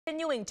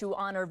Continuing to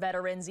honor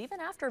veterans even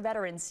after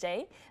Veterans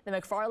Day, the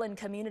McFarland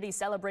community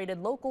celebrated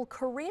local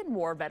Korean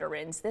War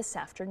veterans this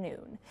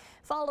afternoon.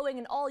 Following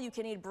an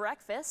all-you-can-eat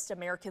breakfast,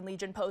 American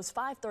Legion Post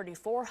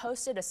 534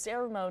 hosted a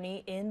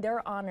ceremony in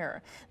their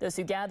honor. Those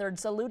who gathered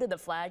saluted the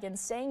flag and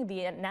sang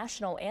the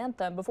national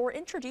anthem before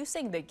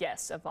introducing the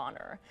guests of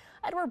honor.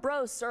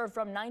 Edwards-Foye served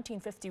from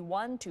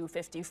 1951 to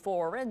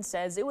 54 and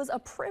says it was a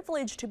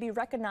privilege to be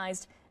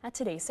recognized at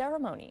today's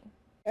ceremony.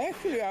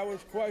 Actually, I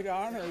was quite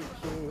honored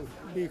to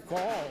be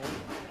called,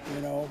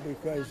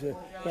 because there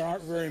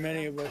aren't very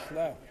many of us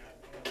left.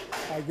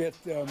 I get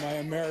my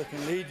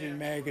American Legion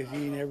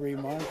magazine every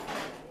month,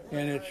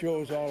 and it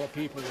shows all the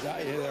people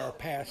that are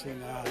passing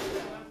on.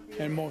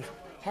 And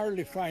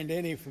hardly find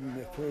any from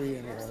the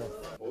Korean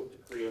War.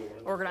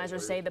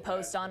 Organizers say the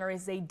Post honor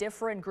is a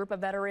different group of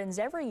veterans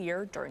every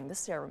year during the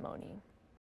ceremony.